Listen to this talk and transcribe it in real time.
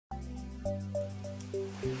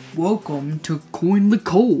Welcome to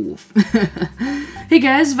Cove. Hey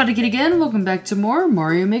guys, Vadakid again. Welcome back to more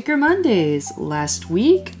Mario Maker Mondays. Last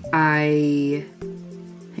week, hang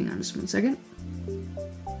on just 1 second.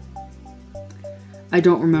 I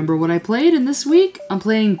don't remember what I played, and this week, I'm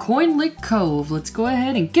playing Cove. Let's go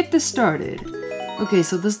ahead and get this started. Okay,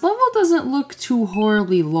 so this level doesn't look too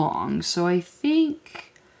horribly long, so I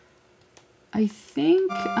think I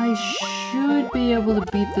should be able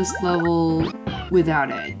to beat this level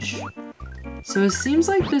without edge. So it seems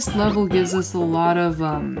like this level gives us a lot of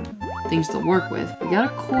things to work with. We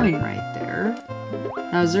got a coin right there.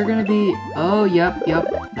 Now is there gonna be... Oh, yep,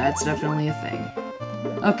 that's definitely a thing.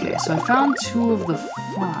 Okay, so I found 2 of the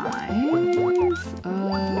 5.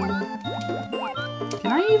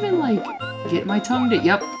 Can I even, like, get my tongue to...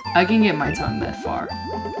 Yep, I can get my tongue that far.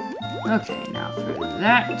 Okay, now for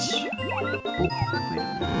that... Oh, wait a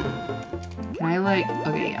minute. Can I, like...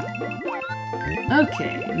 Okay, yeah.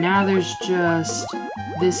 Okay, now there's just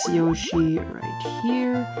this Yoshi right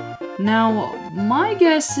here. Now, my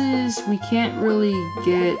guess is we can't really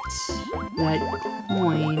get that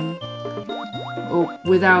coin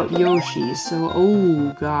without Yoshi, so...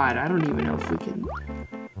 Oh, God, I don't even know if we can...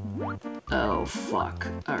 Oh, fuck.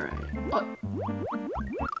 Alright.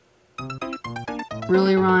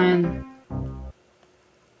 Really, Ryan?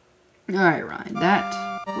 Alright, Ryan, that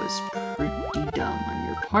was pretty dumb on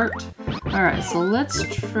your part. Alright, so let's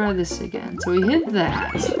try this again. So we hit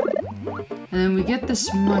that, and then we get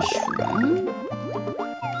this mushroom.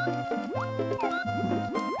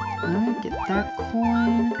 Alright, get that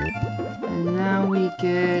coin, and now we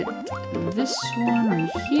get this one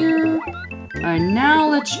right here. Alright, now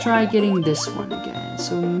let's try getting this one again.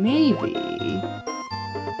 So maybe...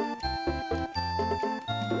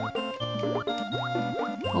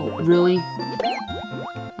 Oh, really?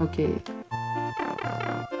 Okay.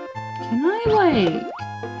 Can I, like,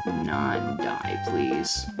 not die,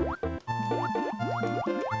 please?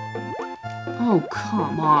 Oh,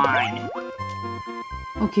 come on.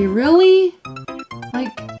 Okay, really?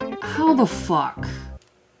 Like, how the fuck?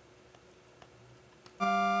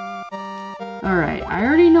 Alright, I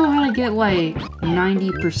already know how to get, like,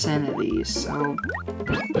 90% of these, so...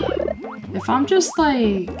 If I'm just,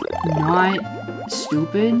 like, not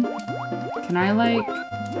stupid, can I, like...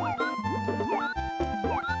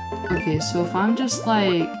 Okay, so if I'm just,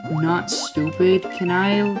 like, not stupid, can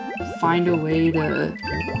I find a way to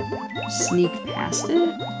sneak past it?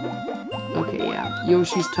 Okay, yeah,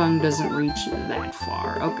 Yoshi's tongue doesn't reach that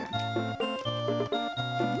far. Okay.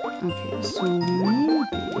 Okay, so maybe...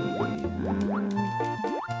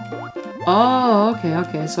 Oh,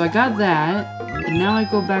 okay, so I got that, and now I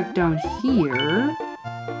go back down here.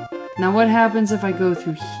 Now what happens if I go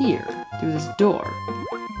through here, through this door?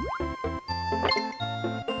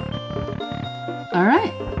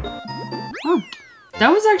 Alright. Oh,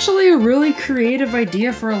 that was actually a really creative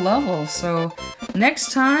idea for a level, so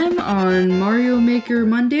next time on Mario Maker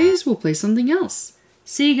Mondays, we'll play something else.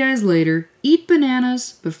 See you guys later. Eat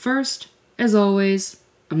bananas, but first, as always,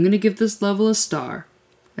 I'm gonna give this level a star,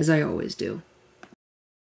 as I always do.